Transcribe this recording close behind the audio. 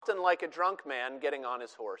Often like a drunk man getting on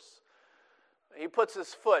his horse. He puts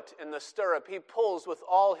his foot in the stirrup, he pulls with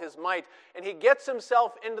all his might, and he gets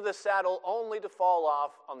himself into the saddle only to fall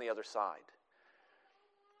off on the other side.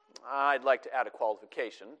 I'd like to add a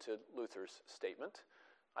qualification to Luther's statement.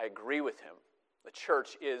 I agree with him. The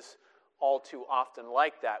church is all too often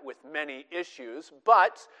like that with many issues,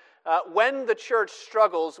 but when the church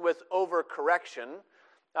struggles with overcorrection,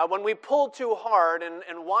 when we pull too hard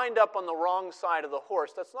and wind up on the wrong side of the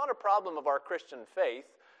horse, that's not a problem of our Christian faith,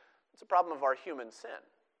 it's a problem of our human sin.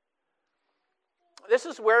 This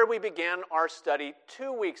is where we began our study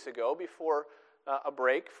 2 weeks ago before a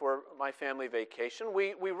break for my family vacation.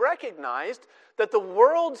 We recognized that the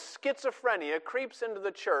world's schizophrenia creeps into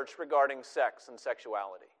the church regarding sex and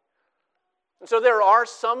sexuality. And so there are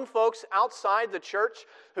some folks outside the church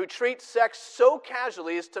who treat sex so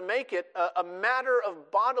casually as to make it a matter of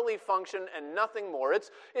bodily function and nothing more.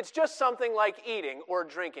 It's just something like eating or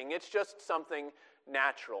drinking. It's just something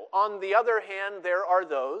natural. On the other hand, there are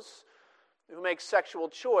those who make sexual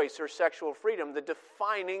choice or sexual freedom the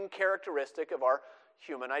defining characteristic of our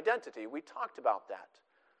human identity. We talked about that.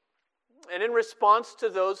 And in response to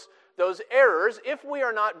those errors, if we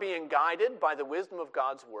are not being guided by the wisdom of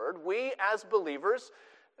God's Word, we as believers,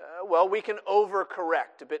 we can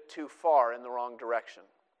overcorrect a bit too far in the wrong direction.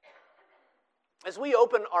 As we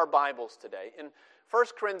open our Bibles today, in 1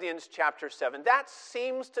 Corinthians chapter 7, that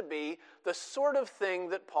seems to be the sort of thing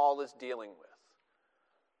that Paul is dealing with.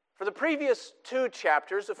 For the previous 2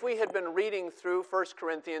 chapters, if we had been reading through 1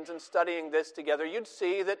 Corinthians and studying this together, you'd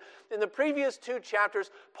see that in the previous 2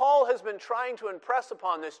 chapters, Paul has been trying to impress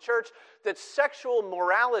upon this church that sexual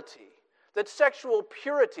morality, that sexual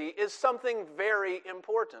purity is something very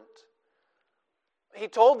important. He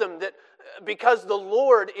told them that because the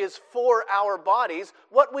Lord is for our bodies,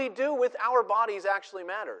 what we do with our bodies actually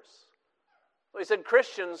matters. So he said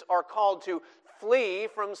Christians are called to flee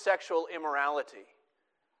from sexual immorality.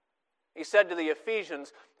 He said to the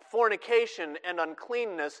Ephesians, fornication and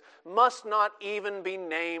uncleanness must not even be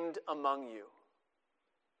named among you.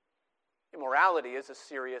 Immorality is a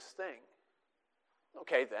serious thing.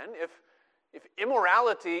 Okay then, if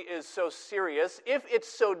immorality is so serious, if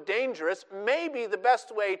it's so dangerous, maybe the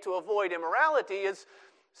best way to avoid immorality is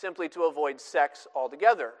simply to avoid sex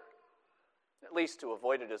altogether. At least to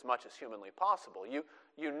avoid it as much as humanly possible.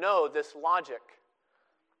 You know this logic.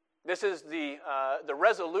 This is the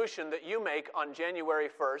resolution that you make on January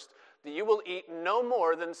 1st, that you will eat no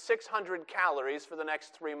more than 600 calories for the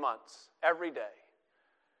next 3 months, every day.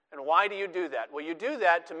 And why do you do that? Well, you do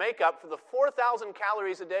that to make up for the 4,000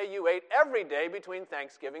 calories a day you ate every day between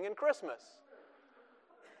Thanksgiving and Christmas.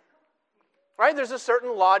 Right? There's a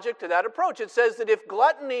certain logic to that approach. It says that if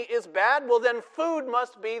gluttony is bad, well then food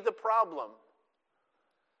must be the problem.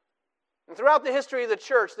 And throughout the history of the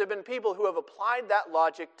church, there have been people who have applied that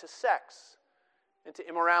logic to sex and to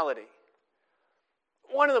immorality.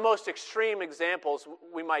 One of the most extreme examples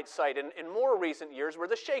we might cite in more recent years were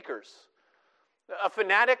the Shakers, a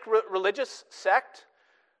fanatic religious sect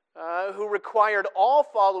who required all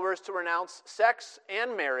followers to renounce sex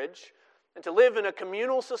and marriage and to live in a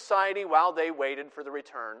communal society while they waited for the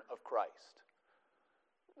return of Christ.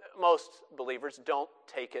 Most believers don't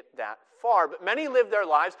take it that far, but many live their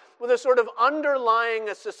lives with a sort of underlying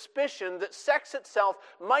suspicion that sex itself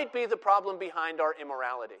might be the problem behind our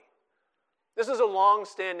immorality. This is a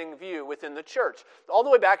long-standing view within the church. All the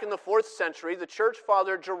way back in the 4th century, the church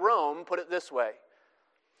father Jerome put it this way.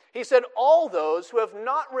 He said, all those who have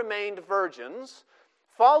not remained virgins,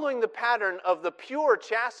 following the pattern of the pure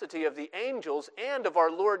chastity of the angels and of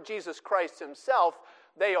our Lord Jesus Christ himself,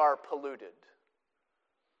 they are polluted.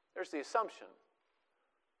 There's the assumption.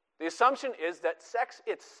 The assumption is that sex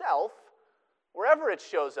itself, wherever it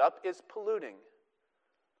shows up, is polluting.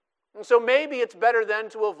 And so maybe it's better then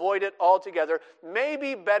to avoid it altogether.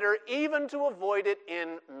 Maybe better even to avoid it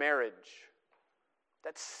in marriage.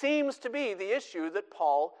 That seems to be the issue that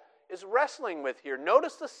Paul is wrestling with here.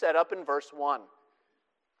 Notice the setup in verse 1.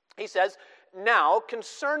 He says, now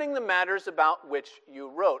concerning the matters about which you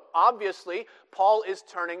wrote. Obviously, Paul is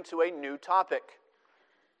turning to a new topic.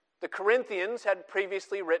 The Corinthians had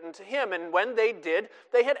previously written to him, and when they did,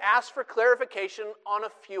 they had asked for clarification on a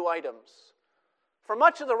few items. For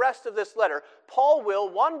much of the rest of this letter, Paul will,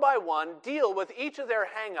 one by one, deal with each of their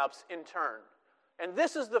hang-ups in turn. And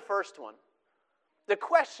this is the first one. The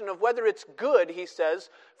question of whether it's good, he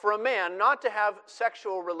says, for a man not to have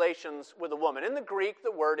sexual relations with a woman. In the Greek,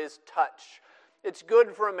 the word is touch. It's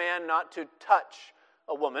good for a man not to touch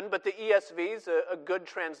a woman, but the ESV is a good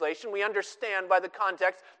translation. We understand by the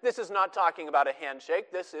context, this is not talking about a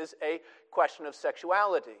handshake. This is a question of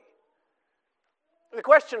sexuality. The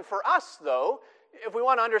question for us, though, if we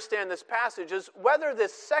want to understand this passage, is whether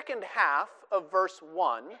this second half of verse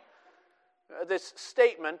 1, this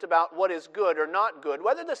statement about what is good or not good,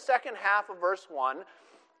 whether the second half of verse 1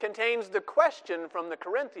 contains the question from the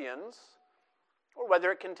Corinthians or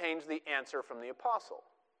whether it contains the answer from the apostle.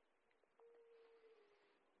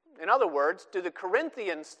 In other words, do the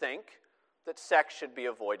Corinthians think that sex should be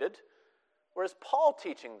avoided, or is Paul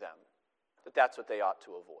teaching them that that's what they ought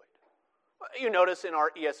to avoid? You notice in our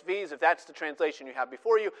ESVs, if that's the translation you have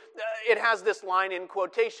before you, it has this line in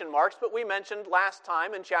quotation marks, but we mentioned last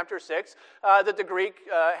time in chapter 6 that the Greek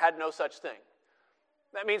had no such thing.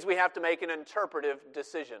 That means we have to make an interpretive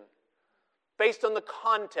decision. Based on the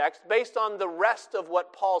context, based on the rest of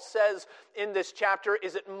what Paul says in this chapter,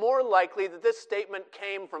 is it more likely that this statement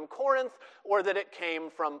came from Corinth or that it came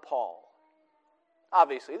from Paul?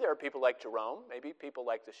 Obviously, there are people like Jerome, maybe people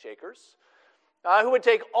like the Shakers, who would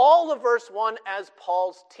take all of verse 1 as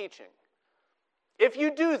Paul's teaching. If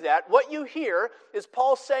you do that, what you hear is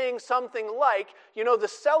Paul saying something like, the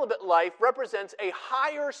celibate life represents a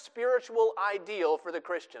higher spiritual ideal for the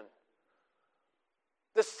Christian.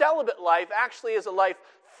 The celibate life actually is a life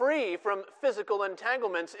free from physical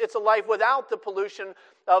entanglements. It's a life without the pollution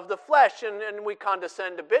of the flesh. And we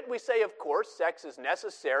condescend a bit. We say, of course, sex is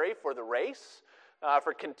necessary for the race,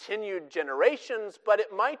 for continued generations, but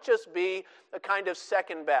it might just be a kind of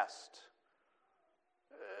second best.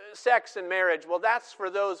 Sex and marriage, well, that's for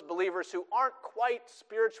those believers who aren't quite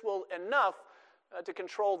spiritual enough to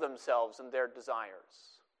control themselves and their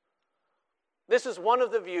desires. This is one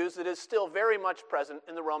of the views that is still very much present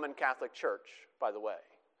in the Roman Catholic Church, by the way.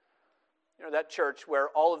 That church where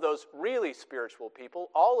all of those really spiritual people,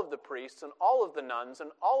 all of the priests and all of the nuns and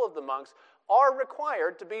all of the monks are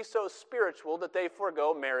required to be so spiritual that they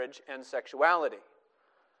forego marriage and sexuality.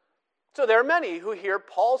 So there are many who hear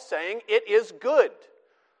Paul saying it is good,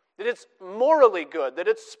 that it's morally good, that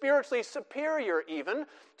it's spiritually superior even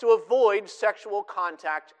to avoid sexual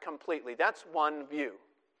contact completely. That's one view.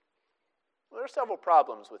 Well, there are several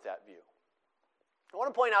problems with that view. I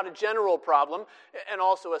want to point out a general problem and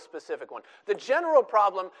also a specific one. The general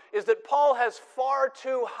problem is that Paul has far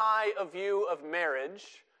too high a view of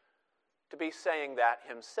marriage to be saying that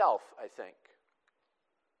himself, I think.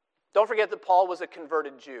 Don't forget that Paul was a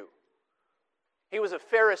converted Jew. He was a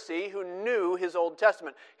Pharisee who knew his Old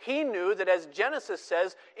Testament. He knew that, as Genesis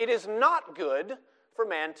says, it is not good for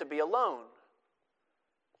man to be alone.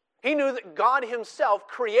 He knew that God himself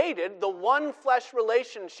created the one flesh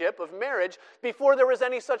relationship of marriage before there was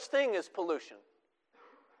any such thing as pollution.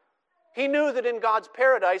 He knew that in God's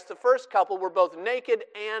paradise, the first couple were both naked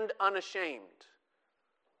and unashamed.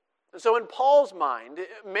 And so in Paul's mind,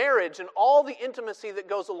 marriage and all the intimacy that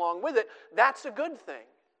goes along with it, that's a good thing.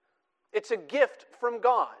 It's a gift from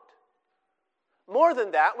God. More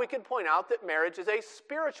than that, we could point out that marriage is a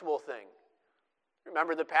spiritual thing.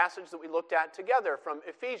 Remember the passage that we looked at together from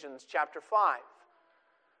Ephesians chapter 5.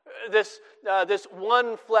 This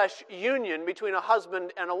one flesh union between a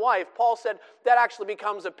husband and a wife, Paul said that actually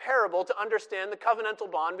becomes a parable to understand the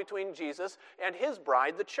covenantal bond between Jesus and his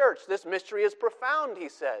bride, the church. This mystery is profound, he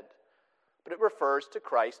said, but it refers to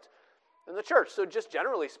Christ and the church. So just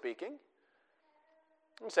generally speaking,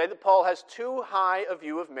 I would say that Paul has too high a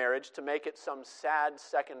view of marriage to make it some sad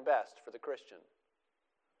second best for the Christian.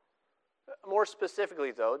 More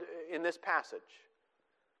specifically, though, in this passage,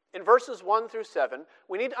 in verses 1 through 7,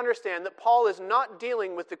 we need to understand that Paul is not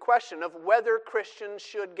dealing with the question of whether Christians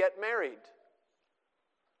should get married.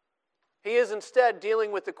 He is instead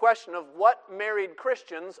dealing with the question of what married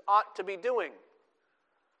Christians ought to be doing.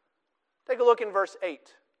 Take a look in verse 8.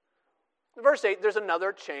 In verse 8, there's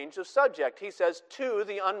another change of subject. He says, to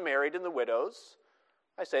the unmarried and the widows,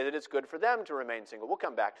 I say that it's good for them to remain single. We'll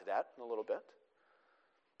come back to that in a little bit.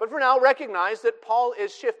 But for now, recognize that Paul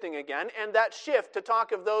is shifting again, and that shift to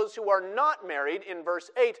talk of those who are not married in verse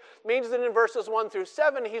 8 means that in verses 1 through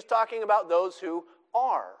 7, he's talking about those who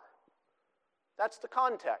are. That's the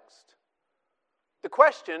context. The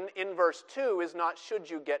question in verse 2 is not, should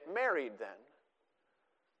you get married then?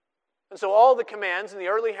 And so all the commands in the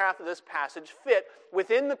early half of this passage fit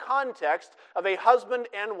within the context of a husband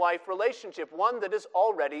and wife relationship, one that is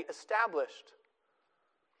already established.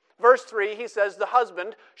 Verse 3, he says the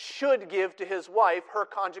husband should give to his wife her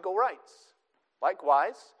conjugal rights.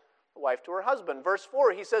 Likewise, the wife to her husband. Verse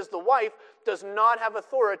 4, he says the wife does not have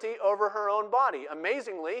authority over her own body.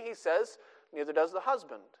 Amazingly, he says, neither does the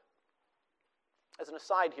husband. As an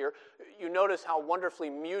aside here, you notice how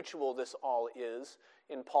wonderfully mutual this all is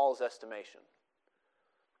in Paul's estimation.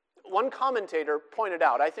 One commentator pointed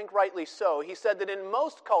out, I think rightly so, he said that in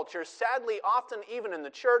most cultures, sadly, often even in the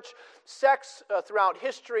church, sex throughout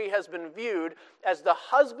history has been viewed as the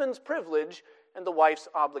husband's privilege and the wife's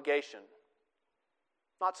obligation.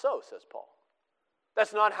 Not so, says Paul.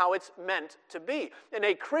 That's not how it's meant to be. In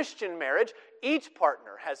a Christian marriage, each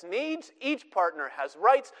partner has needs, each partner has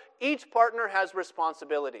rights, each partner has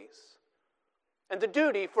responsibilities. And the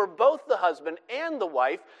duty for both the husband and the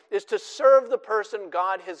wife is to serve the person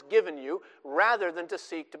God has given you rather than to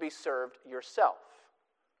seek to be served yourself.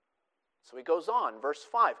 So he goes on, verse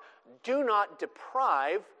 5. Do not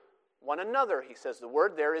deprive one another, he says. The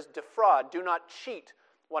word there is defraud. Do not cheat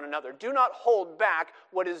one another. Do not hold back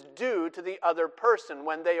what is due to the other person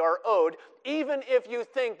when they are owed, even if you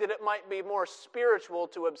think that it might be more spiritual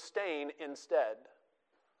to abstain instead.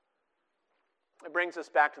 It brings us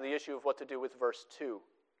back to the issue of what to do with verse 2.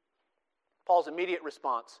 Paul's immediate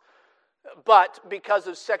response. But because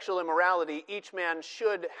of sexual immorality, each man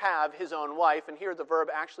should have his own wife, and here the verb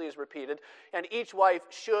actually is repeated, and each wife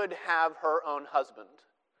should have her own husband.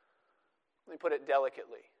 Let me put it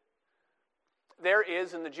delicately. There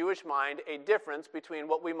is in the Jewish mind a difference between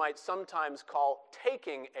what we might sometimes call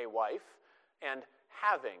taking a wife and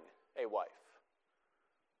having a wife.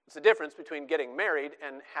 It's the difference between getting married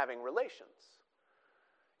and having relations.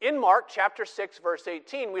 In Mark chapter 6, verse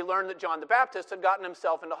 18, we learn that John the Baptist had gotten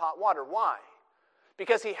himself into hot water. Why?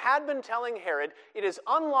 Because he had been telling Herod, it is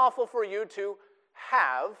unlawful for you to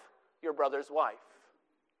have your brother's wife.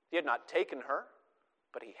 He had not taken her,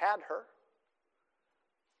 but he had her.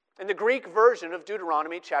 In the Greek version of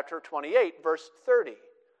Deuteronomy chapter 28, verse 30,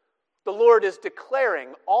 the Lord is declaring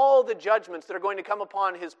all the judgments that are going to come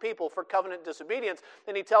upon his people for covenant disobedience,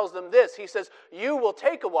 and he tells them this. He says, you will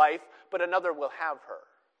take a wife, but another will have her.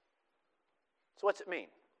 So what's it mean?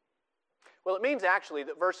 Well, it means actually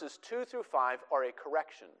that verses 2 through 5 are a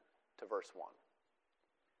correction to verse 1.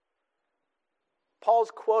 Paul's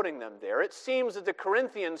quoting them there. It seems that the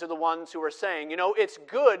Corinthians are the ones who are saying, it's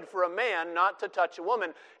good for a man not to touch a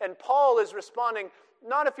woman. And Paul is responding,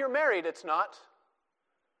 not if you're married, it's not.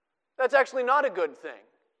 That's actually not a good thing.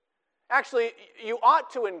 Actually, you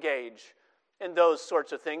ought to engage in those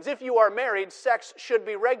sorts of things. If you are married, sex should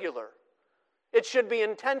be regular. It should be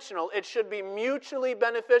intentional. It should be mutually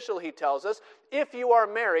beneficial, he tells us. If you are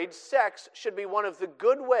married, sex should be one of the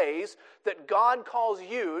good ways that God calls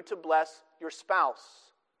you to bless your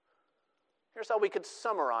spouse. Here's how we could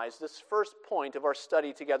summarize this first point of our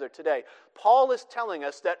study together today. Paul is telling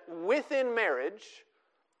us that within marriage,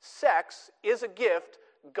 sex is a gift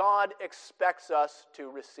God expects us to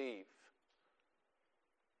receive.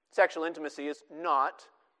 Sexual intimacy is not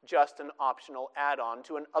just an optional add-on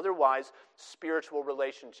to an otherwise spiritual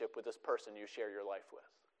relationship with this person you share your life with.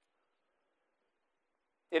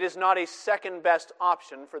 It is not a second-best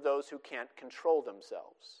option for those who can't control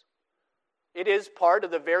themselves. It is part of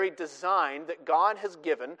the very design that God has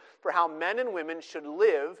given for how men and women should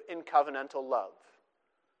live in covenantal love.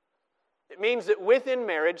 It means that within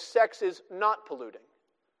marriage, sex is not polluting.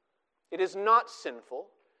 It is not sinful.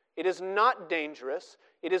 It is not dangerous.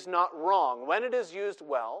 It is not wrong. When it is used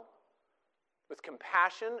well, with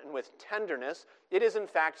compassion and with tenderness, it is in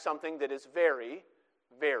fact something that is very,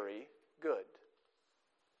 very good.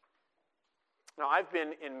 Now, I've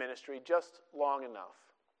been in ministry just long enough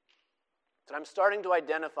that I'm starting to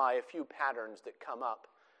identify a few patterns that come up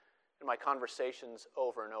in my conversations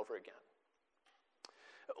over and over again.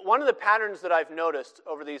 One of the patterns that I've noticed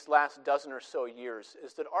over these last dozen or so years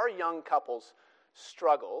is that our young couples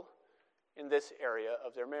struggle in this area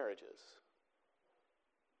of their marriages.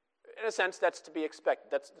 In a sense, that's to be expected.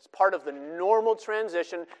 That's part of the normal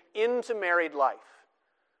transition into married life.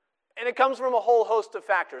 And it comes from a whole host of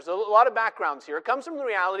factors. A lot of backgrounds here. It comes from the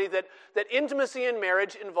reality that intimacy in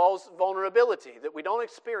marriage involves vulnerability that we don't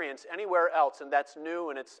experience anywhere else, and that's new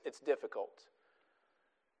and it's difficult.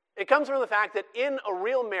 It comes from the fact that in a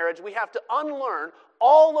real marriage, we have to unlearn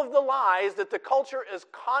all of the lies that the culture is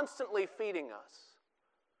constantly feeding us.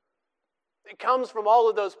 It comes from all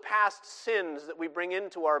of those past sins that we bring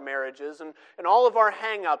into our marriages and all of our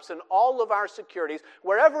hang-ups and all of our securities.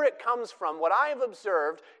 Wherever it comes from, what I have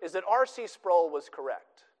observed is that R.C. Sproul was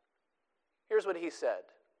correct. Here's what he said.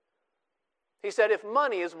 He said, if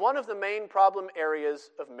money is one of the main problem areas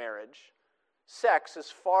of marriage, sex is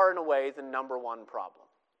far and away the number one problem.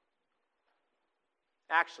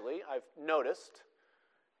 Actually, I've noticed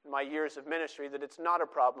in my years of ministry that it's not a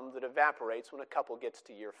problem that evaporates when a couple gets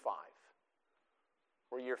to year 5.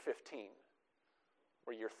 Or year 15,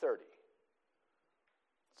 or year 30.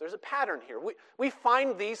 So there's a pattern here. We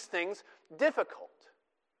find these things difficult.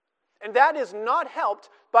 And that is not helped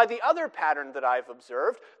by the other pattern that I've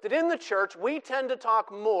observed, that in the church we tend to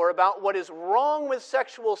talk more about what is wrong with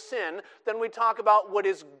sexual sin than we talk about what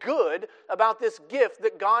is good about this gift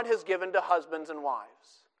that God has given to husbands and wives.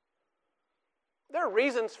 There are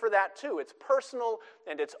reasons for that too. It's personal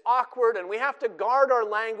and it's awkward, and we have to guard our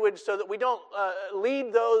language so that we don't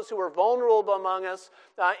lead those who are vulnerable among us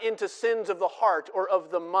into sins of the heart or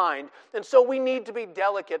of the mind. And so we need to be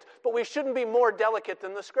delicate, but we shouldn't be more delicate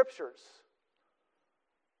than the Scriptures.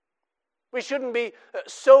 We shouldn't be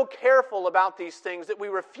so careful about these things that we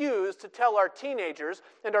refuse to tell our teenagers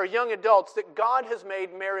and our young adults that God has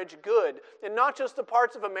made marriage good, and not just the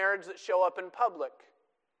parts of a marriage that show up in public.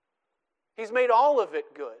 He's made all of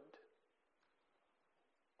it good.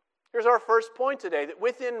 Here's our first point today, that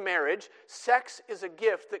within marriage, sex is a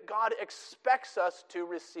gift that God expects us to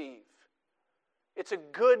receive. It's a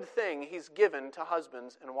good thing He's given to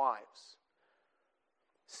husbands and wives.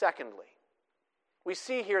 Secondly, we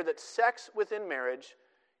see here that sex within marriage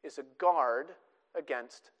is a guard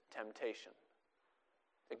against temptation.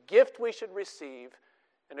 A gift we should receive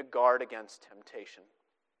and a guard against temptation.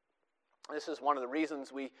 This is one of the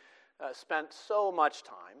reasons we spent so much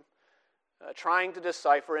time trying to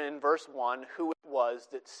decipher in verse 1 who it was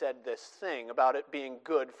that said this thing about it being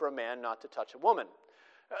good for a man not to touch a woman.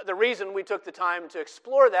 The reason we took the time to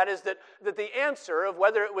explore that is that the answer of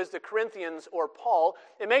whether it was the Corinthians or Paul,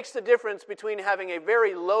 it makes the difference between having a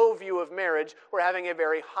very low view of marriage or having a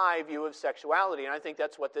very high view of sexuality. And I think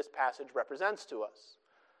that's what this passage represents to us.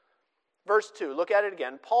 Verse 2, look at it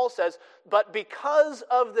again. Paul says, "But because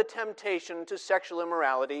of the temptation to sexual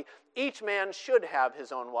immorality, each man should have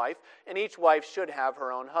his own wife, and each wife should have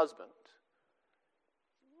her own husband."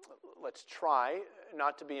 Let's try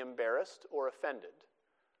not to be embarrassed or offended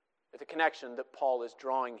at the connection that Paul is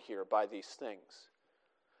drawing here by these things.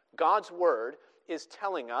 God's word is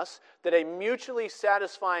telling us that a mutually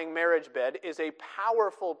satisfying marriage bed is a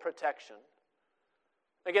powerful protection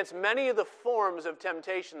against many of the forms of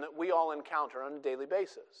temptation that we all encounter on a daily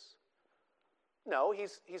basis. No,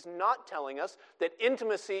 he's not telling us that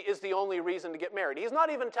intimacy is the only reason to get married. He's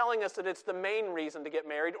not even telling us that it's the main reason to get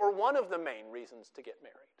married or one of the main reasons to get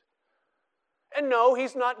married. And no,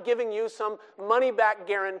 he's not giving you some money-back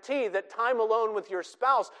guarantee that time alone with your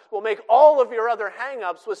spouse will make all of your other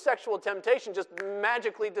hang-ups with sexual temptation just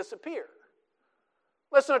magically disappear.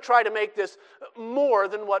 Let's not try to make this more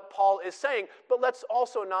than what Paul is saying, but let's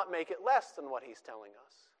also not make it less than what he's telling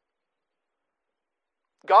us.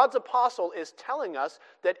 God's apostle is telling us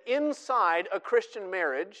that inside a Christian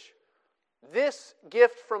marriage, this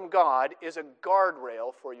gift from God is a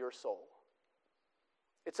guardrail for your soul.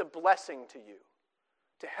 It's a blessing to you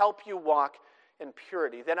to help you walk in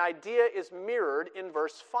purity. That idea is mirrored in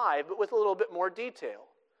verse 5, but with a little bit more detail.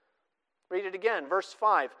 Read it again, verse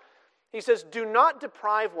 5. He says, "Do not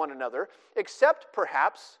deprive one another, except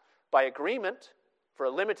perhaps by agreement for a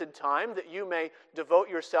limited time, that you may devote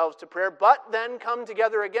yourselves to prayer, but then come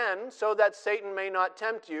together again, so that Satan may not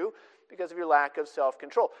tempt you because of your lack of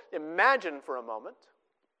self-control." Imagine for a moment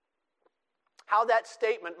how that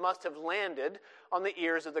statement must have landed on the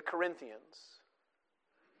ears of the Corinthians.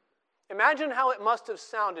 Imagine how it must have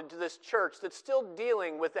sounded to this church that's still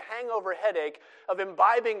dealing with the hangover headache of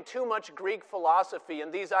imbibing too much Greek philosophy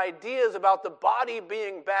and these ideas about the body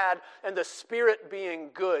being bad and the spirit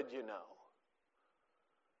being good, you know.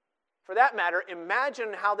 For that matter,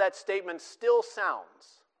 imagine how that statement still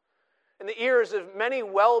sounds in the ears of many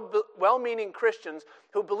well-meaning Christians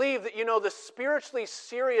who believe that, the spiritually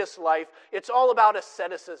serious life, it's all about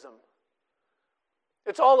asceticism.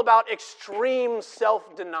 It's all about extreme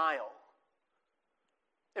self-denial.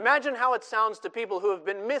 Imagine how it sounds to people who have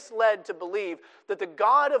been misled to believe that the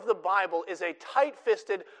God of the Bible is a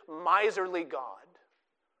tight-fisted, miserly God.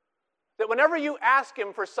 That whenever you ask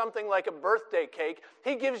Him for something like a birthday cake,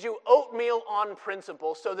 He gives you oatmeal on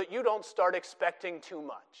principle so that you don't start expecting too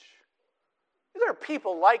much. There are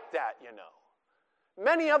people like that,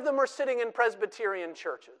 Many of them are sitting in Presbyterian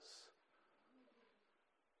churches.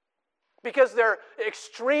 Because their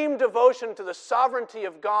extreme devotion to the sovereignty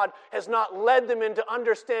of God has not led them into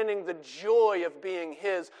understanding the joy of being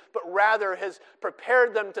His, but rather has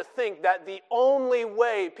prepared them to think that the only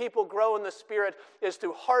way people grow in the Spirit is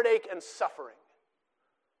through heartache and suffering.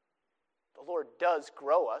 The Lord does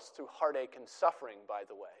grow us through heartache and suffering, by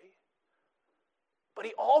the way. But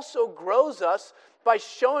He also grows us by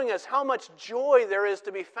showing us how much joy there is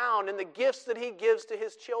to be found in the gifts that He gives to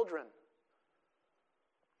His children.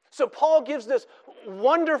 So Paul gives this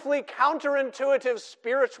wonderfully counterintuitive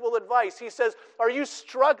spiritual advice. He says, are you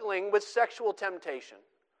struggling with sexual temptation?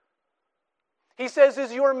 He says,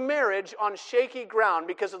 is your marriage on shaky ground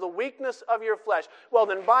because of the weakness of your flesh? Well,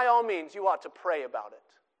 then by all means, you ought to pray about it.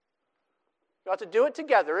 You ought to do it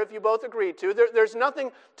together if you both agree to. There's nothing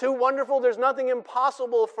too wonderful. There's nothing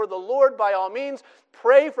impossible for the Lord. By all means,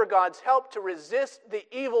 pray for God's help to resist the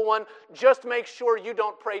evil one. Just make sure you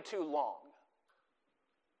don't pray too long.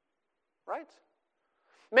 Right?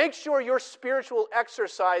 Make sure your spiritual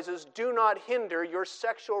exercises do not hinder your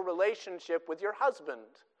sexual relationship with your husband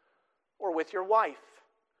or with your wife.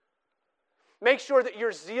 Make sure that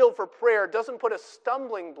your zeal for prayer doesn't put a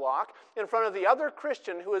stumbling block in front of the other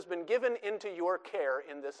Christian who has been given into your care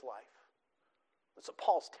in this life. That's what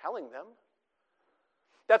Paul's telling them.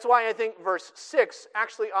 That's why I think verse 6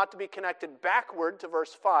 actually ought to be connected backward to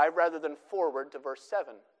verse 5 rather than forward to verse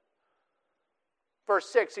 7. Verse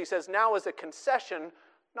 6, he says, now as a concession,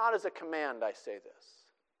 not as a command, I say this.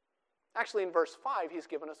 Actually, in verse 5, he's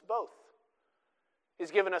given us both. He's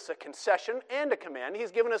given us a concession and a command. He's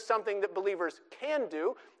given us something that believers can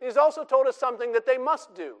do. He's also told us something that they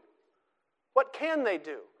must do. What can they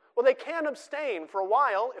do? Well, they can abstain for a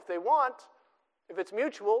while if they want, if it's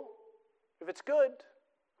mutual, if it's good.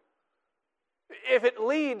 If it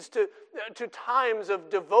leads to times of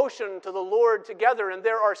devotion to the Lord together, and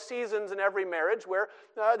there are seasons in every marriage where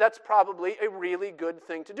that's probably a really good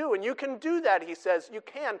thing to do. And you can do that, he says. You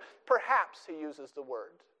can. Perhaps, he uses the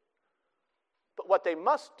word. But what they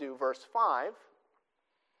must do, verse 5,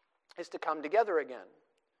 is to come together again.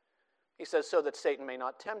 He says, so that Satan may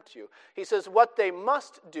not tempt you. He says, what they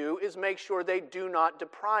must do is make sure they do not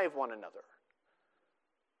deprive one another.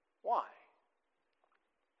 Why?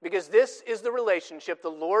 Because this is the relationship the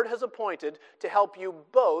Lord has appointed to help you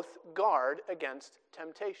both guard against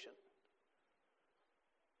temptation.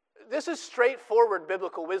 This is straightforward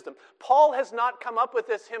biblical wisdom. Paul has not come up with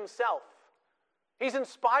this himself. He's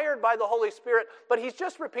inspired by the Holy Spirit, but he's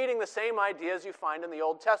just repeating the same ideas you find in the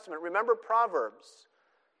Old Testament. Remember Proverbs,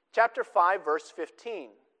 chapter 5, verse 15. It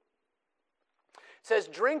says,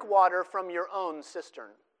 drink water from your own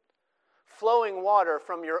cistern, flowing water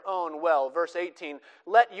from your own well. Verse 18,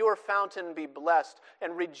 let your fountain be blessed,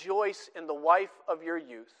 and rejoice in the wife of your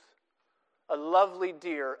youth. A lovely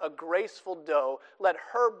deer, a graceful doe, let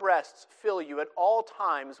her breasts fill you at all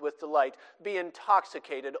times with delight. Be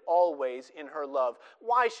intoxicated always in her love.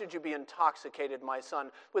 Why should you be intoxicated, my son,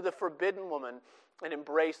 with a forbidden woman and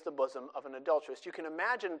embrace the bosom of an adulteress? You can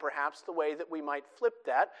imagine perhaps the way that we might flip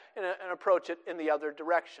that and approach it in the other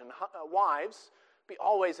direction. Wives, be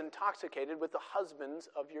always intoxicated with the husbands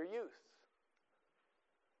of your youth.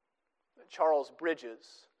 Charles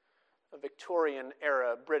Bridges, a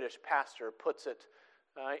Victorian-era British pastor, puts it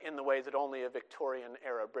in the way that only a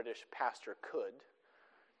Victorian-era British pastor could.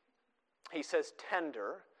 He says,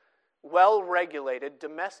 tender, well-regulated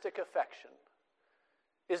domestic affection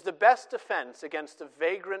is the best defense against the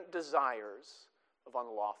vagrant desires of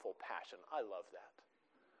unlawful passion. I love that.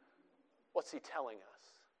 What's he telling us?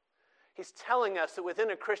 He's telling us that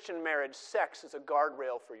within a Christian marriage, sex is a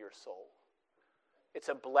guardrail for your soul. It's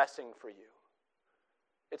a blessing for you.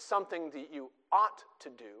 It's something that you ought to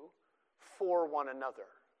do for one another.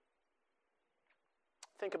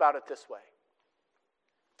 Think about it this way.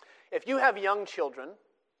 If you have young children,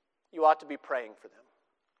 you ought to be praying for them.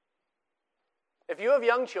 If you have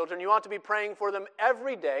young children, you ought to be praying for them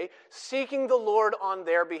every day, seeking the Lord on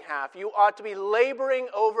their behalf. You ought to be laboring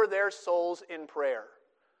over their souls in prayer.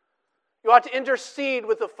 You ought to intercede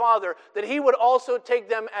with the Father that He would also take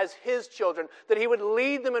them as His children, that He would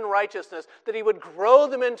lead them in righteousness, that He would grow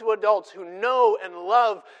them into adults who know and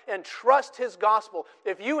love and trust His gospel.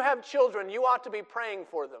 If you have children, you ought to be praying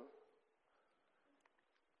for them.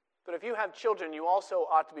 But if you have children, you also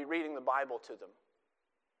ought to be reading the Bible to them.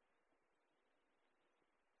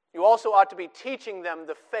 You also ought to be teaching them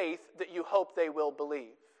the faith that you hope they will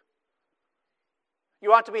believe.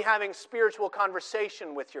 You ought to be having spiritual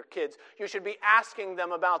conversation with your kids. You should be asking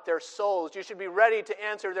them about their souls. You should be ready to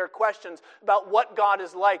answer their questions about what God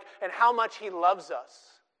is like and how much He loves us.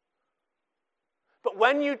 But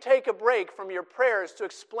when you take a break from your prayers to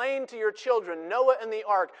explain to your children Noah and the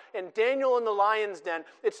ark and Daniel in the lion's den,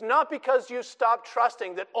 it's not because you stop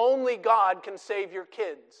trusting that only God can save your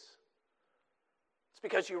kids. It's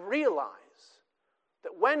because you realize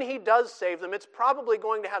that when He does save them, it's probably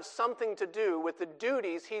going to have something to do with the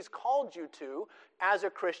duties He's called you to as a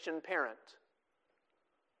Christian parent.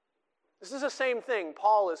 This is the same thing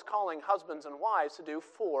Paul is calling husbands and wives to do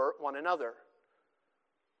for one another.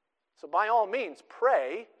 So by all means,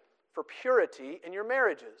 pray for purity in your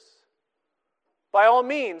marriages. By all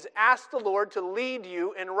means, ask the Lord to lead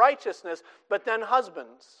you in righteousness, but then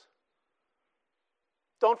husbands,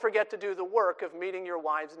 don't forget to do the work of meeting your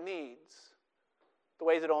wives' needs. the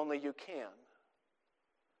way that only you can.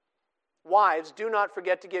 Wives, do not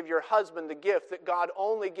forget to give your husband the gift that God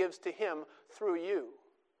only gives to him through you.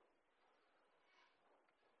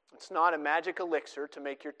 It's not a magic elixir to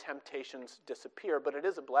make your temptations disappear, but it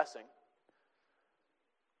is a blessing.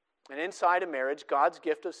 And inside a marriage, God's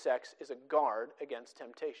gift of sex is a guard against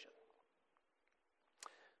temptation.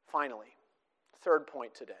 Finally, third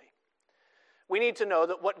point today. We need to know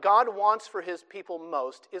that what God wants for his people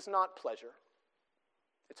most is not pleasure.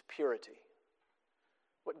 It's purity.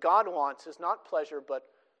 What God wants is not pleasure, but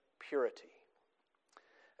purity.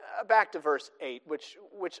 Back to verse 8,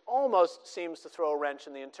 which almost seems to throw a wrench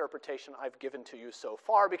in the interpretation I've given to you so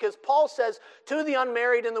far, because Paul says, to the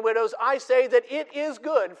unmarried and the widows, I say that it is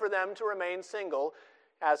good for them to remain single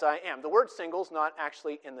as I am. The word single is not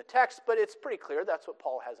actually in the text, but it's pretty clear that's what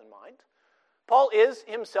Paul has in mind. Paul is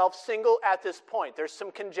himself single at this point. There's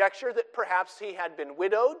some conjecture that perhaps he had been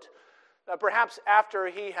widowed. Perhaps after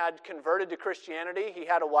he had converted to Christianity, he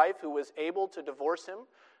had a wife who was able to divorce him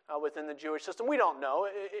within the Jewish system. We don't know.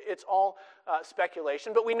 It's all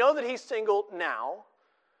speculation. But we know that he's single now.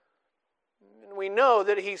 And we know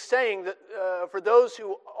that he's saying that for those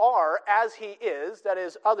who are as he is, that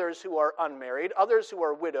is, others who are unmarried, others who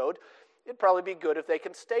are widowed, it'd probably be good if they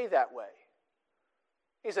can stay that way.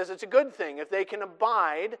 He says it's a good thing if they can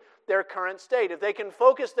abide their current state, if they can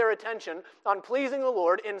focus their attention on pleasing the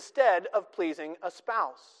Lord instead of pleasing a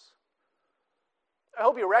spouse. I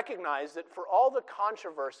hope you recognize that for all the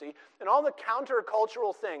controversy and all the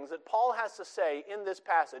countercultural things that Paul has to say in this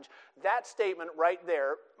passage, that statement right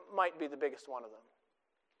there might be the biggest one of them.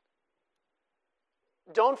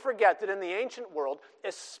 Don't forget that in the ancient world,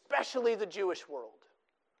 especially the Jewish world,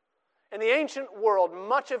 in the ancient world,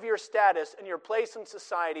 much of your status and your place in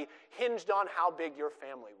society hinged on how big your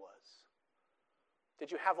family was.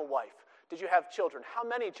 Did you have a wife? Did you have children? How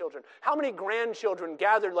many children? How many grandchildren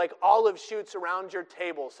gathered like olive shoots around your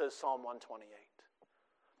table, says Psalm 128.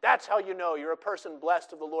 That's how you know you're a person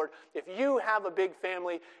blessed of the Lord, if you have a big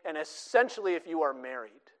family and essentially if you are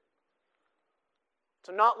married.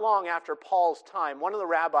 So not long after Paul's time, one of the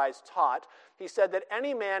rabbis taught, he said that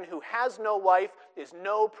any man who has no wife is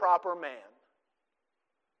no proper man.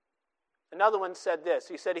 Another one said this.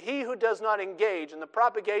 He said, he who does not engage in the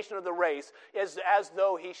propagation of the race is as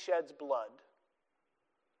though he sheds blood.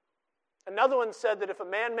 Another one said that if a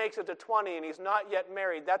man makes it to 20 and he's not yet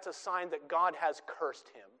married, that's a sign that God has cursed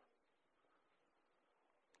him.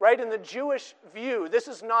 Right? In the Jewish view, this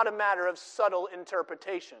is not a matter of subtle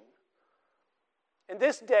interpretation. In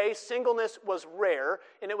this day, singleness was rare,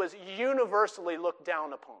 and it was universally looked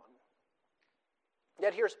down upon.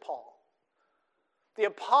 Yet here's Paul, the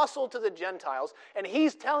apostle to the Gentiles, and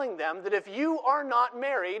he's telling them that if you are not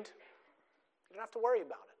married, you don't have to worry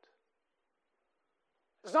about it.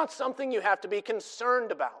 It's not something you have to be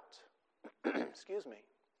concerned about. Excuse me.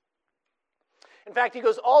 In fact, he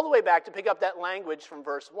goes all the way back to pick up that language from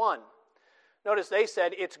verse 1. Notice they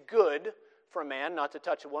said it's good for a man not to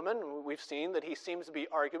touch a woman. We've seen that he seems to be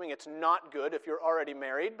arguing it's not good if you're already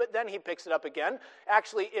married, but then he picks it up again.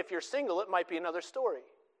 Actually, if you're single, it might be another story.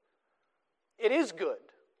 It is good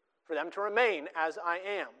for them to remain as I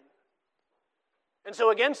am. And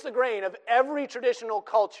so against the grain of every traditional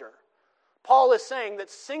culture, Paul is saying that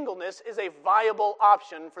singleness is a viable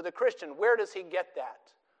option for the Christian. Where does he get that?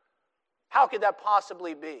 How could that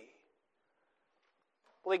possibly be?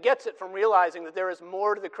 Well, he gets it from realizing that there is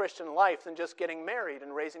more to the Christian life than just getting married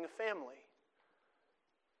and raising a family.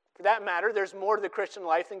 For that matter, there's more to the Christian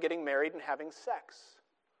life than getting married and having sex.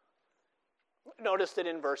 Notice that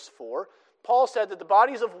in verse 4, Paul said that the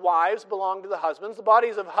bodies of wives belong to the husbands, the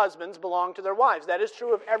bodies of husbands belong to their wives. That is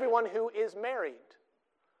true of everyone who is married.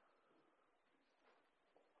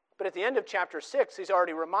 But at the end of chapter 6, he's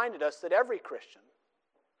already reminded us that every Christian,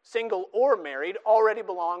 single or married, already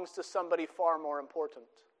belongs to somebody far more important.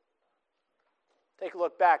 Take a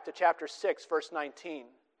look back to chapter 6, verse 19.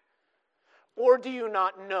 Or do you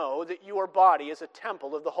not know that your body is a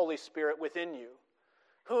temple of the Holy Spirit within you,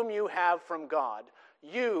 whom you have from God?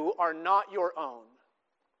 You are not your own,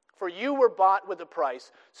 for you were bought with a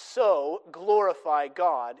price, so glorify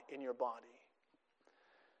God in your body.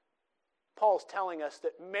 Paul's telling us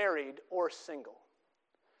that married or single,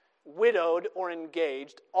 widowed or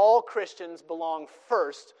engaged, all Christians belong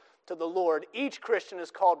first to the Lord. Each Christian is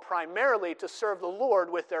called primarily to serve the Lord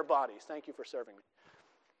with their bodies. Thank you for serving me.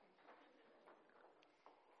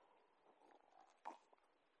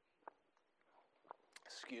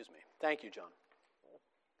 Excuse me. Thank you, John.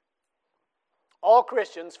 All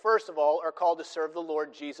Christians, first of all, are called to serve the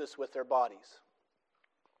Lord Jesus with their bodies.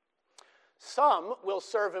 Some will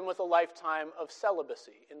serve him with a lifetime of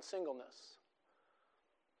celibacy in singleness.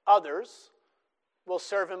 Others will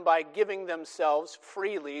serve him by giving themselves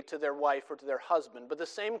freely to their wife or to their husband. But the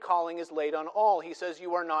same calling is laid on all. He says,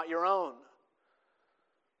 you are not your own.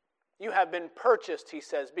 You have been purchased, he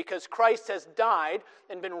says, because Christ has died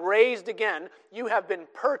and been raised again. You have been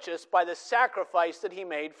purchased by the sacrifice that he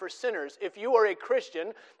made for sinners. If you are a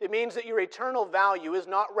Christian, it means that your eternal value is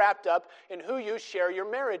not wrapped up in who you share your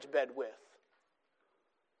marriage bed with.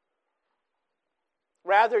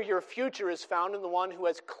 Rather, your future is found in the one who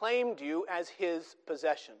has claimed you as his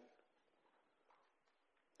possession.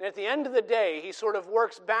 And at the end of the day, he sort of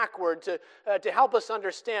works backward to help us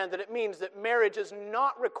understand that it means that marriage is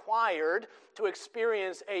not required to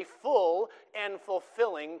experience a full and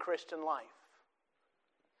fulfilling Christian life.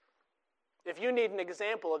 If you need an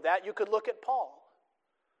example of that, you could look at Paul.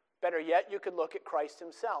 Better yet, you could look at Christ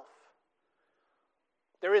himself.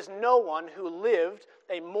 There is no one who lived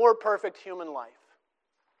a more perfect human life.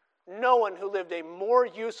 No one who lived a more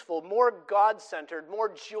useful, more God-centered, more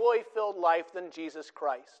joy-filled life than Jesus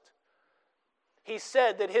Christ. He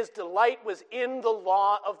said that his delight was in the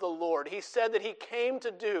law of the Lord. He said that he came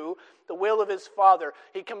to do the will of his Father.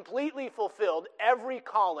 He completely fulfilled every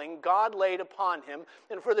calling God laid upon him,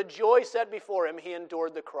 and for the joy set before him, he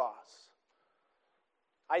endured the cross.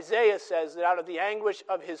 Isaiah says that out of the anguish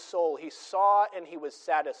of his soul, he saw and he was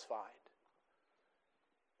satisfied.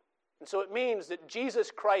 And so it means that Jesus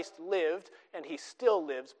Christ lived, and he still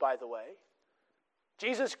lives, by the way.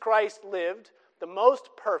 Jesus Christ lived the most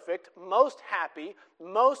perfect, most happy,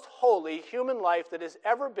 most holy human life that has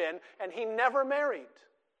ever been, and he never married.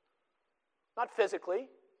 Not physically,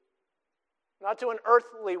 not to an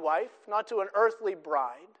earthly wife, not to an earthly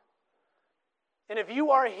bride. And if you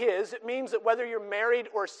are his, it means that whether you're married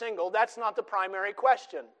or single, that's not the primary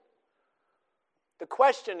question. The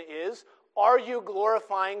question is, are you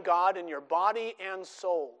glorifying God in your body and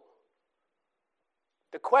soul?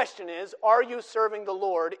 The question is, are you serving the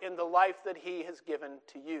Lord in the life that he has given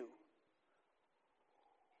to you?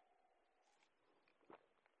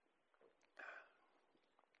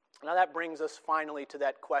 Now that brings us finally to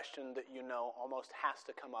that question that you know almost has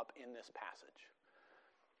to come up in this passage.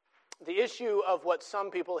 The issue of what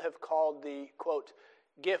some people have called the, quote,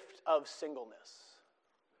 gift of singleness.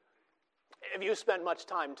 If you spend much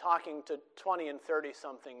time talking to 20 and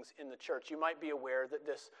 30-somethings in the church, you might be aware that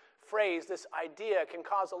this phrase, this idea, can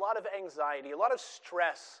cause a lot of anxiety, a lot of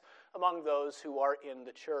stress among those who are in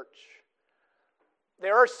the church.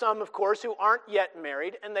 There are some, of course, who aren't yet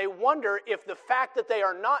married, and they wonder if the fact that they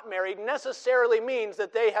are not married necessarily means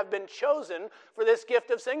that they have been chosen for this gift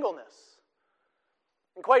of singleness.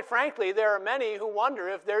 And quite frankly, there are many who wonder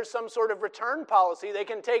if there's some sort of return policy they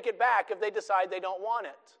can take it back if they decide they don't want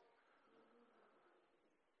it.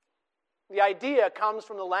 The idea comes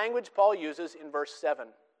from the language Paul uses in verse 7.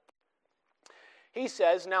 He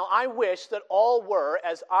says, "Now I wish that all were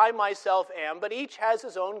as I myself am, but each has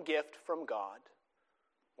his own gift from God.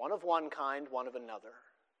 One of one kind, one of another."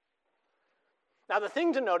 Now the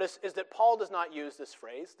thing to notice is that Paul does not use this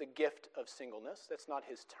phrase, the gift of singleness. That's not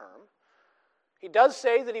his term. He does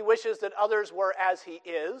say that he wishes that others were as he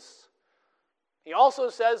is. He also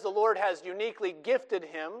says the Lord has uniquely gifted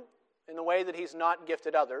him in the way that he's not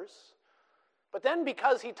gifted others. But then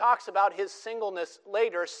because he talks about his singleness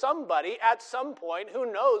later, somebody at some point, who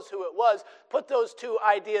knows who it was, put those two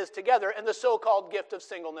ideas together and the so-called gift of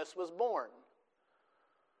singleness was born.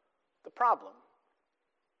 The problem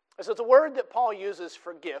is that the word that Paul uses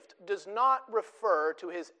for gift does not refer to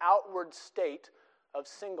his outward state of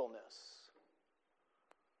singleness.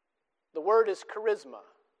 The word is charisma.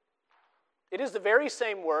 It is the very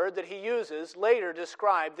same word that he uses later to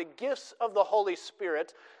describe the gifts of the Holy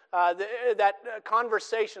Spirit, that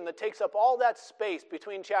conversation that takes up all that space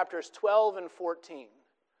between chapters 12 and 14.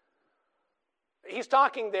 He's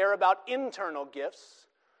talking there about internal gifts,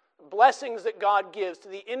 blessings that God gives to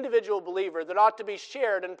the individual believer that ought to be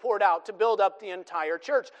shared and poured out to build up the entire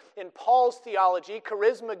church. In Paul's theology,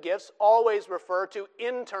 charisma gifts always refer to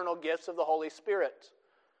internal gifts of the Holy Spirit.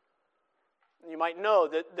 You might know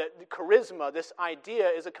that charisma, this idea,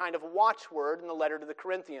 is a kind of watchword in the letter to the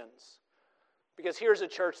Corinthians. Because here's a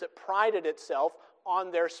church that prided itself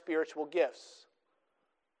on their spiritual gifts.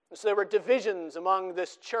 And so there were divisions among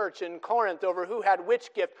this church in Corinth over who had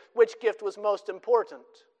which gift was most important.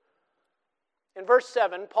 In verse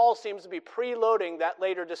 7, Paul seems to be preloading that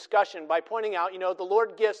later discussion by pointing out, the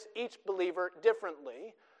Lord gifts each believer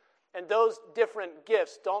differently, and those different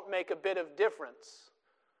gifts don't make a bit of difference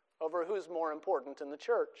over who's more important in the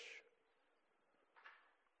church.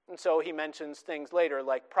 And so he mentions things later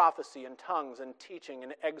like prophecy and tongues and teaching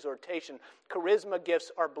and exhortation. Charisma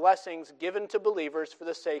gifts are blessings given to believers for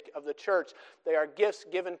the sake of the church. They are gifts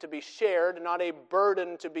given to be shared, not a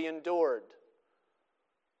burden to be endured.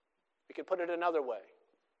 We could put it another way.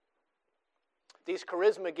 These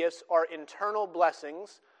charisma gifts are internal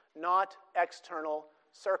blessings, not external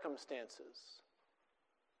circumstances.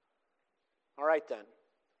 All right then.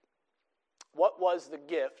 What was the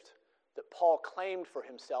gift that Paul claimed for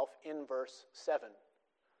himself in verse 7?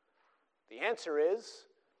 The answer is,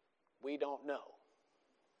 we don't know.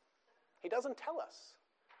 He doesn't tell us.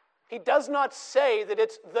 He does not say that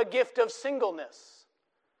it's the gift of singleness.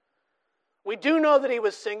 We do know that he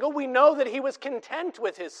was single. We know that he was content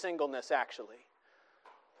with his singleness, actually.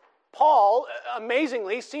 Paul,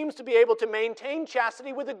 amazingly, seems to be able to maintain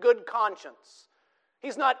chastity with a good conscience.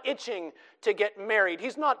 He's not itching to get married.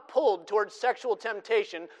 He's not pulled towards sexual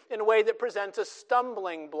temptation in a way that presents a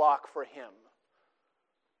stumbling block for him.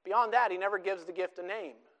 Beyond that, he never gives the gift a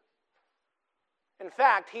name. In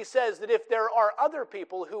fact, he says that if there are other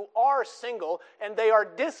people who are single and they are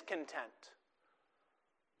discontent,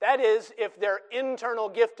 that is, if their internal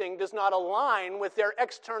gifting does not align with their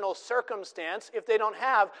external circumstance, if they don't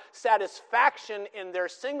have satisfaction in their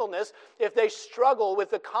singleness, if they struggle with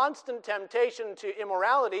the constant temptation to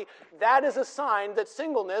immorality, that is a sign that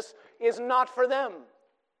singleness is not for them.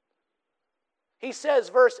 He says,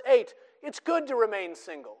 verse 8, it's good to remain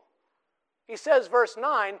single. He says, verse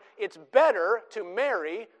 9, it's better to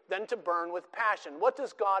marry than to burn with passion. What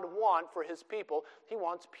does God want for his people? He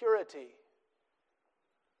wants purity.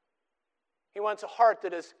 He wants a heart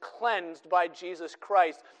that is cleansed by Jesus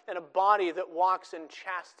Christ and a body that walks in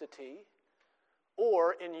chastity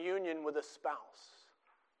or in union with a spouse.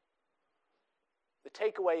 The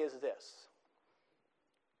takeaway is this.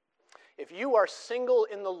 If you are single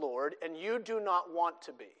in the Lord and you do not want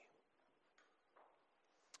to be,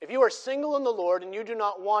 if you are single in the Lord and you do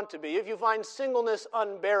not want to be, if you find singleness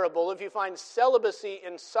unbearable, if you find celibacy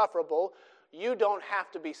insufferable, you don't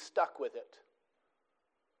have to be stuck with it.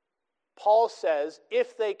 Paul says,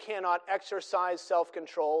 if they cannot exercise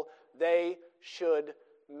self-control, they should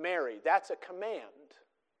marry. That's a command.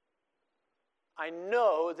 I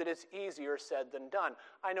know that it's easier said than done.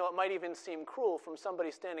 I know it might even seem cruel from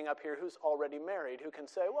somebody standing up here who's already married, who can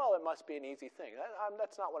say, well, it must be an easy thing.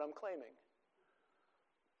 That's not what I'm claiming.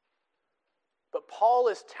 But Paul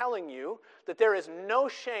is telling you that there is no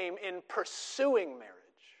shame in pursuing marriage.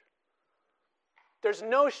 There's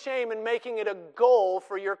no shame in making it a goal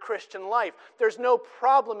for your Christian life. There's no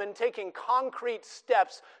problem in taking concrete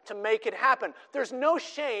steps to make it happen. There's no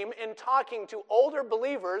shame in talking to older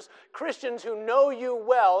believers, Christians who know you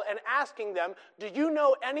well, and asking them, do you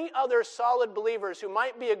know any other solid believers who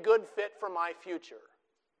might be a good fit for my future?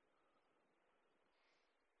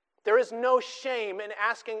 There is no shame in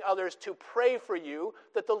asking others to pray for you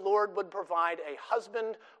that the Lord would provide a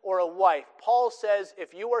husband or a wife. Paul says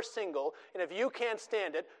if you are single and if you can't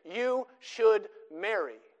stand it, you should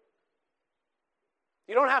marry.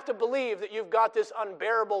 You don't have to believe that you've got this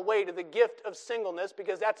unbearable weight of the gift of singleness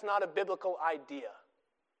because that's not a biblical idea.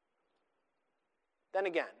 Then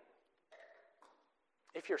again,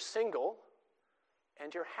 if you're single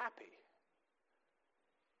and you're happy,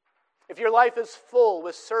 if your life is full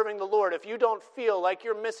with serving the Lord, if you don't feel like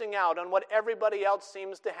you're missing out on what everybody else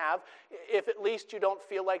seems to have, if at least you don't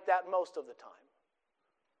feel like that most of the time,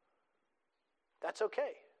 that's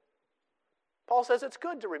okay. Paul says it's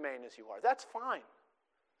good to remain as you are. That's fine.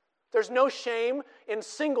 There's no shame in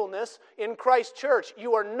singleness in Christ's church.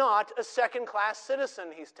 You are not a second-class citizen,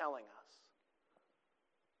 he's telling us.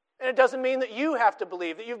 And it doesn't mean that you have to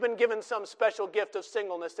believe that you've been given some special gift of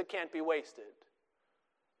singleness that can't be wasted.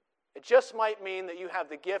 It just might mean that you have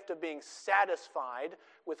the gift of being satisfied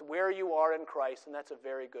with where you are in Christ, and that's a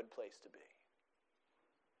very good place to be.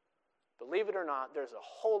 Believe it or not, there's a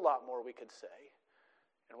whole lot more we could say,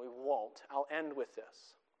 and we won't. I'll end with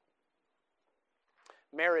this.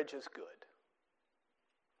 Marriage is good.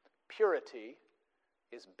 Purity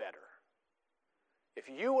is better. If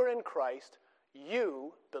you are in Christ,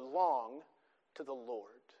 you belong to the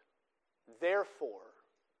Lord. Therefore,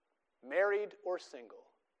 married or single,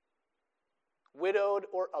 widowed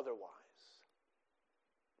or otherwise,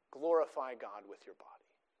 glorify God with your body.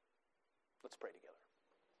 Let's pray together.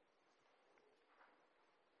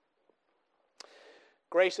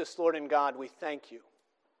 Gracious Lord and God, we thank you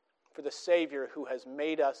for the Savior who has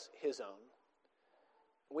made us his own.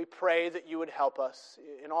 We pray that you would help us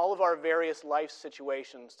in all of our various life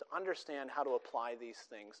situations to understand how to apply these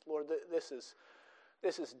things. Lord, this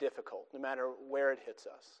is difficult, no matter where it hits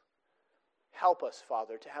us. Help us,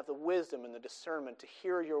 Father, to have the wisdom and the discernment to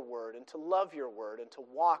hear your word and to love your word and to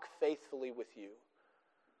walk faithfully with you.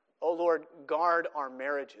 O Lord, guard our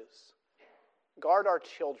marriages, guard our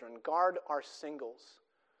children, guard our singles,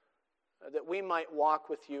 that we might walk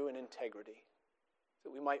with you in integrity,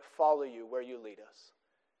 that we might follow you where you lead us.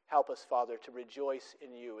 Help us, Father, to rejoice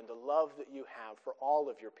in you and the love that you have for all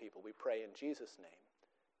of your people. We pray in Jesus' name.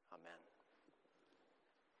 Amen.